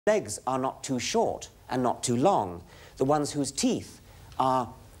legs are not too short and not too long, the ones whose teeth are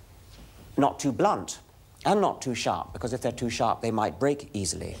not too blunt and not too sharp, because if they're too sharp, they might break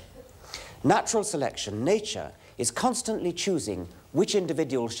easily. Natural selection, nature, is constantly choosing which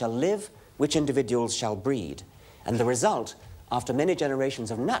individuals shall live, which individuals shall breed, and the result, after many generations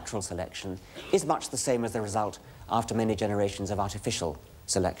of natural selection, is much the same as the result after many generations of artificial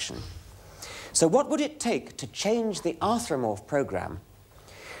selection. So what would it take to change the arthropomorph program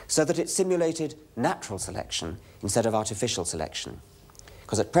so that it simulated natural selection instead of artificial selection?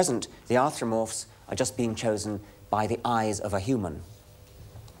 Because at present, the arthropomorphs are just being chosen by the eyes of a human.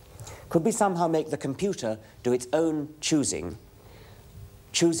 Could we somehow make the computer do its own choosing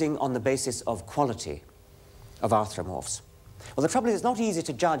on the basis of quality of arthropomorphs? Well, the trouble is it's not easy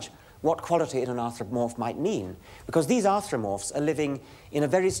to judge what quality in an arthropomorph might mean, because these arthropomorphs are living in a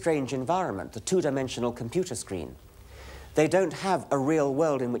very strange environment, the two-dimensional computer screen. They don't have a real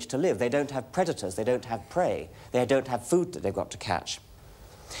world in which to live. They don't have predators. They don't have prey. They don't have food that they've got to catch.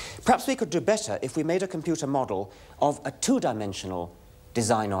 Perhaps we could do better if we made a computer model of a two-dimensional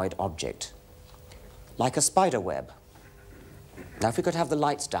Designoid object, like a spider web. Now, if we could have the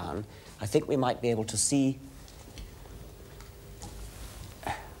lights down, I think we might be able to see.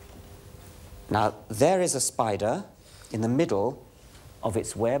 Now, there is a spider in the middle of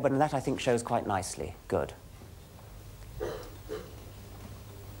its web, and that, I think, shows quite nicely. Good.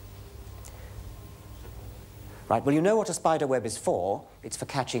 Right, well, you know what a spider web is for. It's for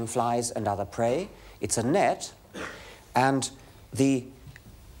catching flies and other prey. It's a net, and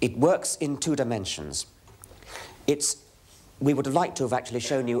it works in two dimensions. We would have liked to have actually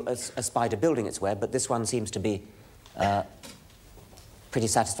shown you a spider building its web, but this one seems to be pretty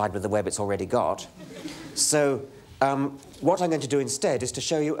satisfied with the web it's already got. So what I'm going to do instead is to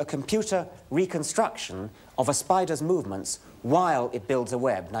show you a computer reconstruction of a spider's movements while it builds a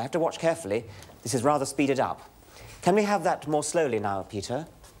web. Now, I have to watch carefully. This is rather speeded up. Can we have that more slowly now, Peter?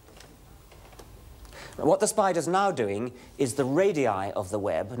 What the spider's now doing is the radii of the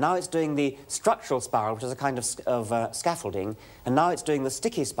web. Now it's doing the structural spiral, which is a kind of scaffolding, and now it's doing the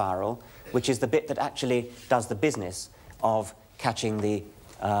sticky spiral, which is the bit that actually does the business of catching the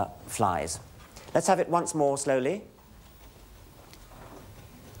flies. Let's have it once more slowly.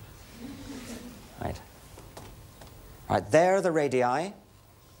 Right. Right, there are the radii.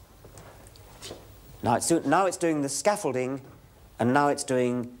 Now it's doing the scaffolding, and now it's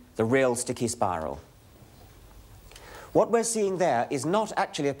doing the real sticky spiral. What we're seeing there is not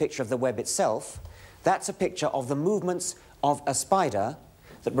actually a picture of the web itself. That's a picture of the movements of a spider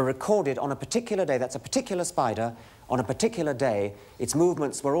that were recorded on a particular day. That's a particular spider on a particular day. Its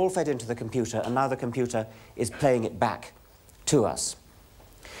movements were all fed into the computer, and now the computer is playing it back to us.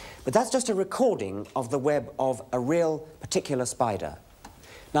 But that's just a recording of the web of a real particular spider.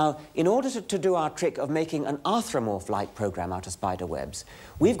 Now, in order to do our trick of making an arthropomorph-like program out of spider webs,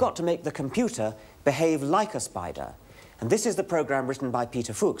 we've got to make the computer behave like a spider. And this is the program written by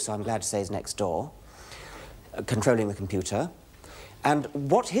Peter Fuchs, so I'm glad to say is next door, controlling the computer. And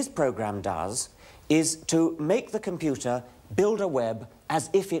what his program does is to make the computer build a web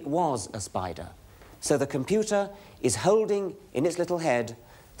as if it was a spider. So the computer is holding in its little head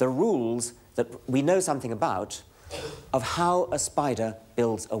the rules that we know something about of how a spider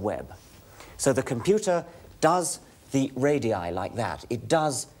builds a web. So the computer does the radii like that. It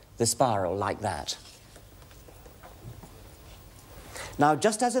does the spiral like that. Now,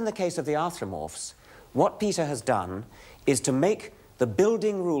 just as in the case of the arthropomorphs, what Peter has done is to make the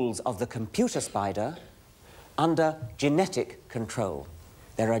building rules of the computer spider under genetic control.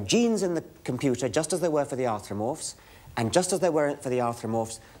 There are genes in the computer, just as there were for the arthropomorphs, and just as there were for the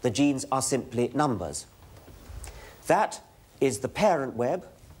arthropomorphs, the genes are simply numbers. That is the parent web.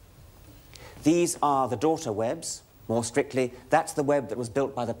 These are the daughter webs. More strictly, that's the web that was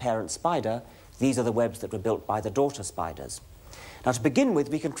built by the parent spider. These are the webs that were built by the daughter spiders. Now, to begin with,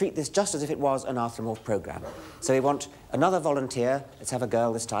 we can treat this just as if it was an arthropomorph program. So we want another volunteer. Let's have a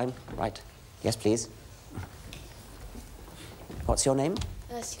girl this time. Right. Yes, please. What's your name?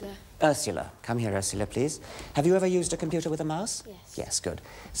 Ursula. Ursula. Come here, Ursula, please. Have you ever used a computer with a mouse? Yes. Yes, good.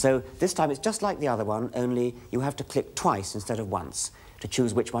 So this time it's just like the other one, only you have to click twice instead of once to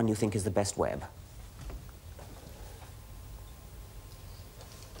choose which one you think is the best web.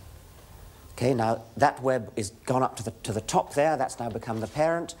 Okay, now that web is gone up to the top there. That's now become the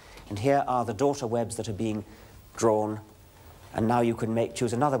parent. And here are the daughter webs that are being drawn. And now you can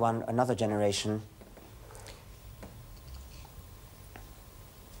choose another one, another generation.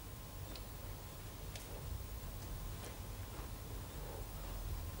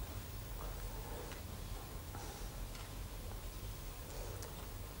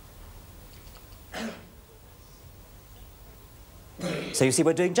 So you see,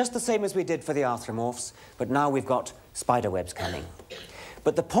 we're doing just the same as we did for the arthropomorphs, but now we've got spider webs coming.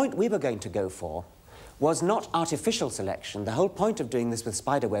 But the point we were going to go for was not artificial selection. The whole point of doing this with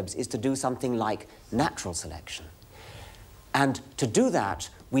spider webs is to do something like natural selection. And to do that,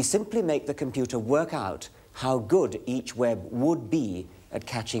 we simply make the computer work out how good each web would be at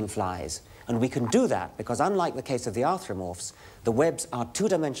catching flies. And we can do that because, unlike the case of the arthropomorphs, the webs are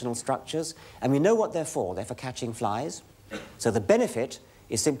two-dimensional structures, and we know what they're for. They're for catching flies. So the benefit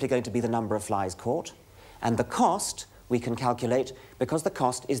is simply going to be the number of flies caught, and the cost we can calculate because the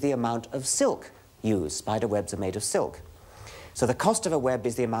cost is the amount of silk used. Spider webs are made of silk. So the cost of a web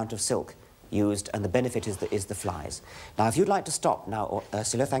is the amount of silk used, and the benefit is the flies. Now, if you'd like to stop now,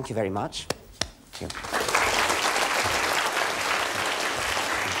 Ursula, thank you very much. Thank you.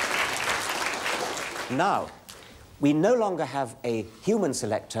 Now, we no longer have a human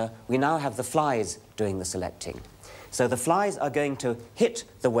selector, we now have the flies doing the selecting. So the flies are going to hit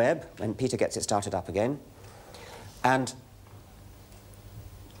the web, and Peter gets it started up again, and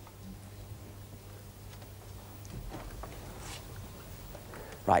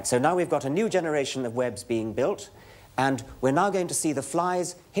right, so now we've got a new generation of webs being built, and we're now going to see the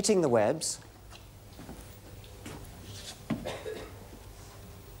flies hitting the webs.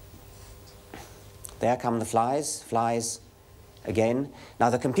 There come the flies, flies again.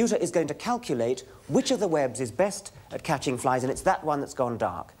 Now the computer is going to calculate which of the webs is best at catching flies, and it's that one that's gone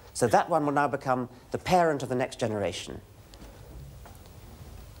dark. So that one will now become the parent of the next generation.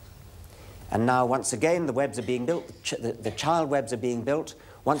 And now, once again, the webs are being built, the child webs are being built.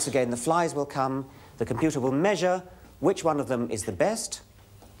 Once again, the flies will come. The computer will measure which one of them is the best.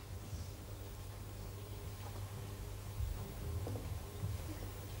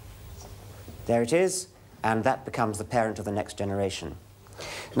 There it is, and that becomes the parent of the next generation.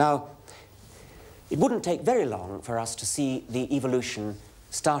 Now, it wouldn't take very long for us to see the evolution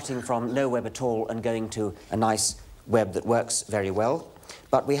starting from no web at all and going to a nice web that works very well.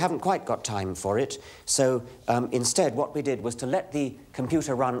 But we haven't quite got time for it, so instead what we did was to let the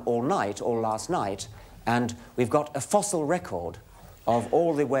computer run all night, all last night, and we've got a fossil record of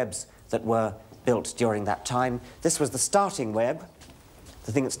all the webs that were built during that time. This was the starting web,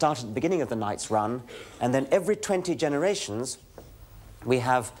 the thing that started at the beginning of the night's run, and then every 20 generations we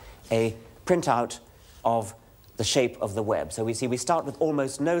have a printout of the shape of the web. So we see we start with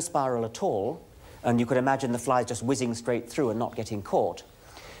almost no spiral at all, and you could imagine the flies just whizzing straight through and not getting caught.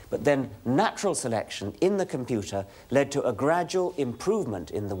 But then natural selection in the computer led to a gradual improvement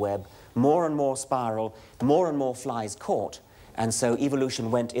in the web, more and more spiral, more and more flies caught, and so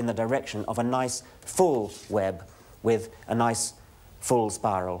evolution went in the direction of a nice full web with a nice full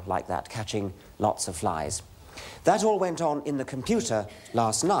spiral like that, catching lots of flies. That all went on in the computer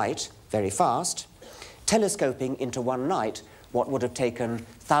last night, very fast, telescoping into one night what would have taken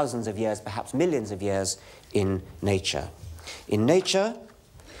thousands of years, perhaps millions of years, in nature. In nature,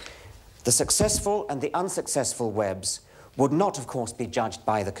 the successful and the unsuccessful webs would not, of course, be judged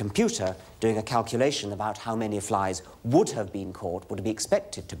by the computer doing a calculation about how many flies would have been caught, would be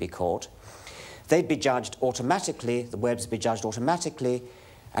expected to be caught. They'd be judged automatically, the webs would be judged automatically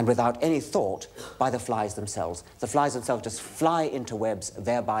and without any thought by the flies themselves. The flies themselves just fly into webs,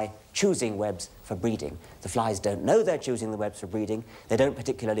 thereby choosing webs for breeding. The flies don't know they're choosing the webs for breeding. They don't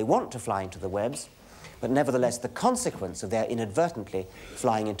particularly want to fly into the webs, but nevertheless the consequence of their inadvertently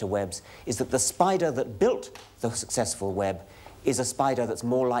flying into webs is that the spider that built the successful web is a spider that's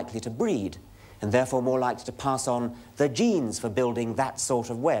more likely to breed, and therefore more likely to pass on the genes for building that sort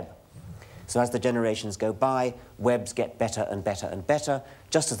of web. So as the generations go by, webs get better and better and better,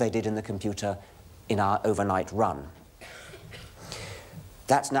 just as they did in the computer in our overnight run.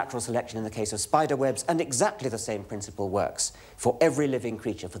 That's natural selection in the case of spider webs, and exactly the same principle works for every living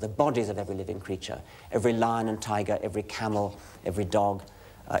creature, for the bodies of every living creature. Every lion and tiger, every camel, every dog,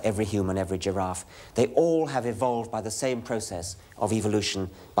 every human, every giraffe. They all have evolved by the same process of evolution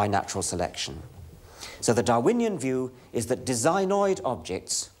by natural selection. So the Darwinian view is that designoid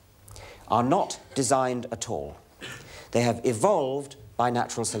objects are not designed at all. They have evolved by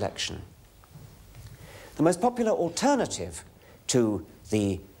natural selection. The most popular alternative to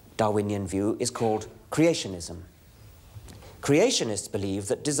the Darwinian view is called creationism. Creationists believe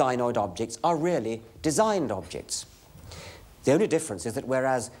that designoid objects are really designed objects. The only difference is that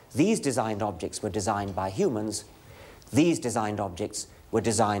whereas these designed objects were designed by humans, these designed objects were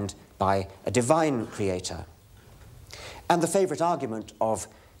designed by a divine creator. And the favorite argument of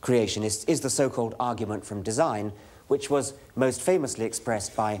creationists is the so-called argument from design, which was most famously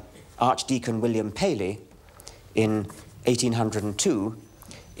expressed by Archdeacon William Paley in 1802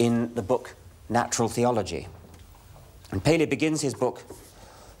 in the book Natural Theology. And Paley begins his book,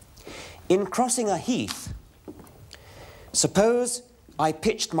 "In crossing a heath, suppose I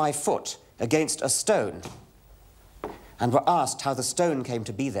pitched my foot against a stone and were asked how the stone came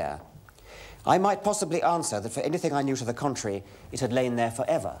to be there. I might possibly answer that for anything I knew to the contrary, it had lain there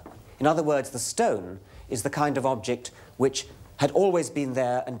forever." In other words, the stone is the kind of object which had always been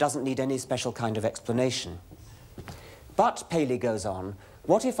there and doesn't need any special kind of explanation. But, Paley goes on,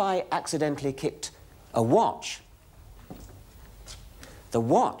 what if I accidentally kicked a watch? The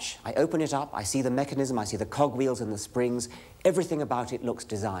watch, I open it up, I see the mechanism, I see the cogwheels and the springs. Everything about it looks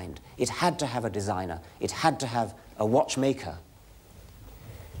designed. It had to have a designer. It had to have a watchmaker.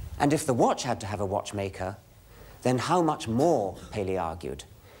 And if the watch had to have a watchmaker, then how much more, Paley argued,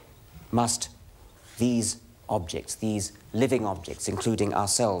 must these objects, these living objects, including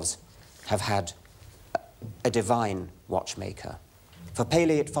ourselves, have had a divine watchmaker? For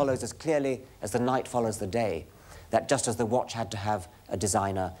Paley, it follows as clearly as the night follows the day, that just as the watch had to have a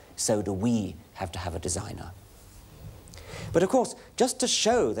designer, so do we have to have a designer. But of course, just to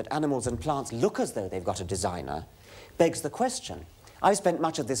show that animals and plants look as though they've got a designer begs the question. I spent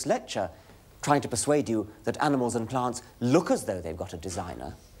much of this lecture trying to persuade you that animals and plants look as though they've got a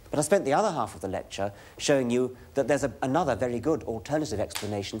designer, but I spent the other half of the lecture showing you that there's another very good alternative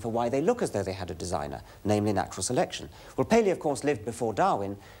explanation for why they look as though they had a designer, namely natural selection. Well, Paley, of course, lived before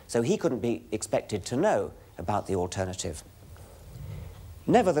Darwin, so he couldn't be expected to know about the alternative.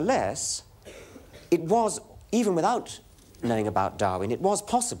 Nevertheless, it was, even without knowing about Darwin, it was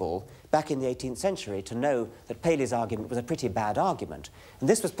possible back in the 18th century to know that Paley's argument was a pretty bad argument. And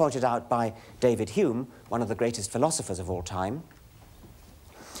this was pointed out by David Hume, one of the greatest philosophers of all time.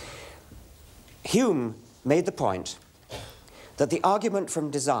 Hume made the point that the argument from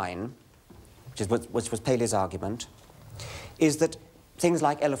design, which was Paley's argument, is that things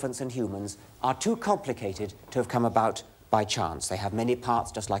like elephants and humans are too complicated to have come about by chance. They have many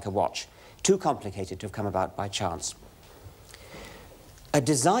parts, just like a watch. Too complicated to have come about by chance. A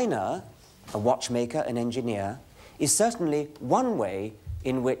designer, a watchmaker, an engineer, is certainly one way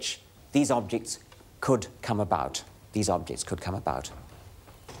in which these objects could come about. These objects could come about.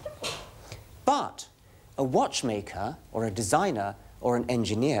 But a watchmaker, or a designer, or an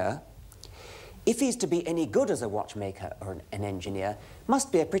engineer, if he's to be any good as a watchmaker or an engineer,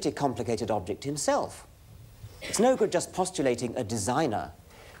 must be a pretty complicated object himself. It's no good just postulating a designer,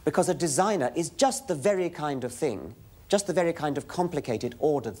 because a designer is just the very kind of thing, just the very kind of complicated,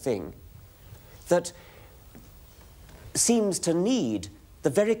 ordered thing that seems to need the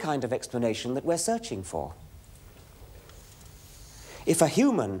very kind of explanation that we're searching for. If a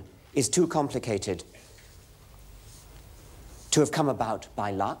human is too complicated to have come about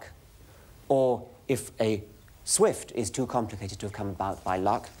by luck, or if a swift is too complicated to have come about by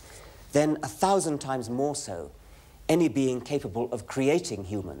luck, then 1,000 times more so, any being capable of creating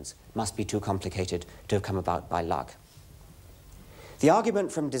humans must be too complicated to have come about by luck. The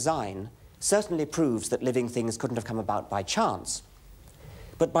argument from design certainly proves that living things couldn't have come about by chance,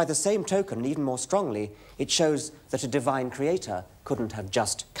 but by the same token, and even more strongly, it shows that a divine creator couldn't have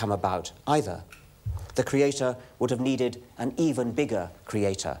just come about either. The creator would have needed an even bigger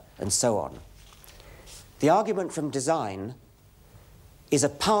creator, and so on. The argument from design is a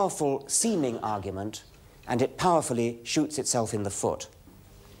powerful seeming argument, and it powerfully shoots itself in the foot.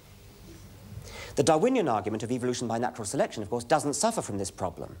 The Darwinian argument of evolution by natural selection, of course, doesn't suffer from this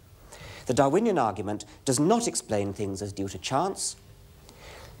problem. The Darwinian argument does not explain things as due to chance.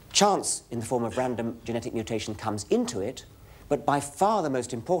 Chance, in the form of random genetic mutation, comes into it, but by far the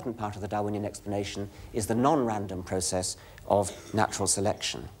most important part of the Darwinian explanation is the non-random process of natural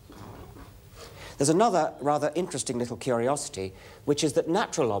selection. There's another rather interesting little curiosity, which is that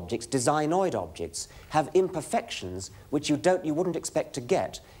natural objects, designoid objects, have imperfections which you wouldn't expect to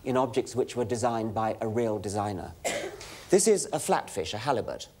get in objects which were designed by a real designer. This is a flatfish, a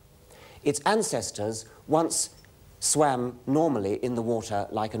halibut. Its ancestors once swam normally in the water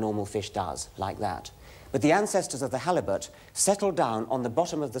like a normal fish does, like that. But the ancestors of the halibut settled down on the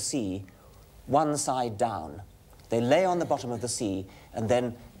bottom of the sea, one side down. They lay on the bottom of the sea, and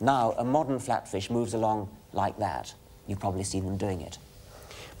then now a modern flatfish moves along like that. You've probably seen them doing it.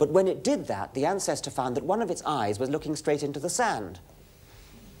 But when it did that, the ancestor found that one of its eyes was looking straight into the sand.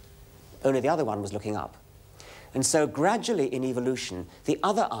 Only the other one was looking up. And so gradually in evolution, the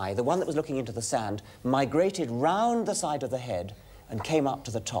other eye, the one that was looking into the sand, migrated round the side of the head and came up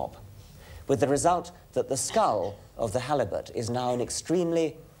to the top, with the result that the skull of the halibut is now an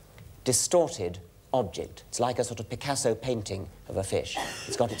extremely distorted object. It's like a sort of Picasso painting of a fish.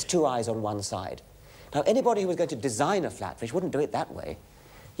 It's got its two eyes on one side. Now, anybody who was going to design a flatfish wouldn't do it that way.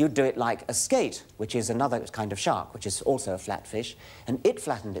 you'd do it like a skate, which is another kind of shark, which is also a flatfish, and it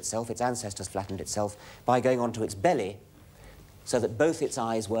flattened itself, its ancestors flattened itself, by going onto its belly, so that both its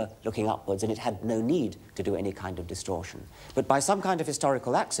eyes were looking upwards, and it had no need to do any kind of distortion. But by some kind of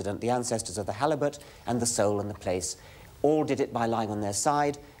historical accident, the ancestors of the halibut and the sole and the plaice all did it by lying on their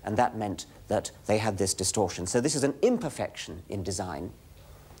side, and that meant that they had this distortion. So this is an imperfection in design,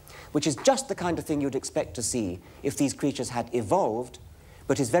 which is just the kind of thing you'd expect to see if these creatures had evolved,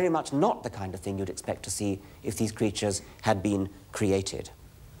 but is very much not the kind of thing you'd expect to see if these creatures had been created.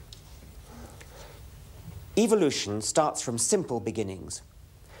 Evolution starts from simple beginnings.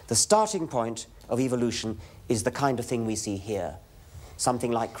 The starting point of evolution is the kind of thing we see here,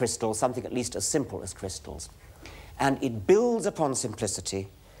 something like crystals, something at least as simple as crystals. And it builds upon simplicity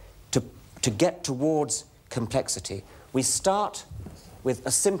to get towards complexity. We start with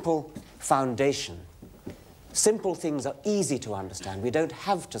a simple foundation. Simple things are easy to understand. We don't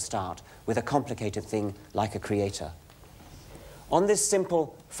have to start with a complicated thing like a creator. On this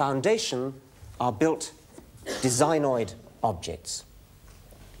simple foundation are built designoid objects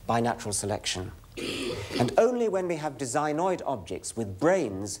by natural selection. And only when we have designoid objects with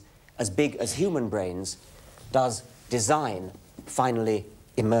brains as big as human brains does design finally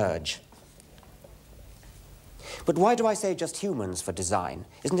emerge. But why do I say just humans for design?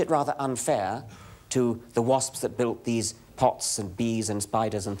 Isn't it rather unfair to the wasps that built these pots and bees and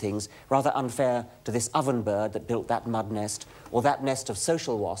spiders and things, rather unfair to this oven bird that built that mud nest, or that nest of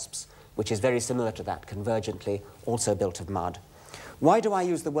social wasps, which is very similar to that convergently, also built of mud? Why do I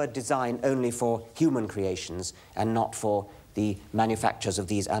use the word design only for human creations and not for the manufactures of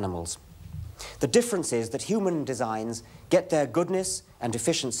these animals? The difference is that human designs get their goodness and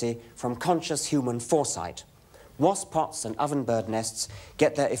efficiency from conscious human foresight. Wasp pots and oven bird nests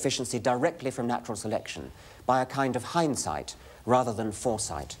get their efficiency directly from natural selection, by a kind of hindsight rather than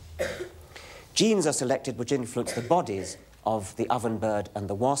foresight. Genes are selected which influence the bodies of the oven bird and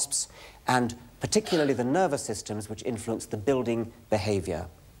the wasps, and particularly the nervous systems which influence the building behavior.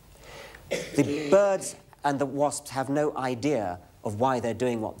 The birds and the wasps have no idea of why they're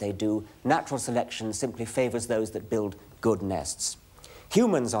doing what they do. Natural selection simply favors those that build good nests.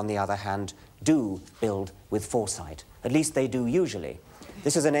 Humans, on the other hand, do build with foresight. At least they do usually.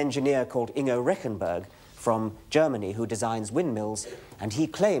 This is an engineer called Ingo Rechenberg from Germany who designs windmills, and he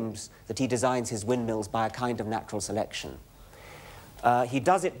claims that he designs his windmills by a kind of natural selection. He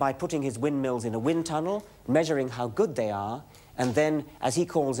does it by putting his windmills in a wind tunnel, measuring how good they are, and then, as he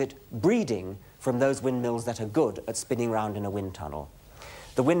calls it, breeding from those windmills that are good at spinning round in a wind tunnel.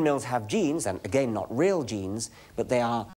 The windmills have genes, and again not real genes, but they are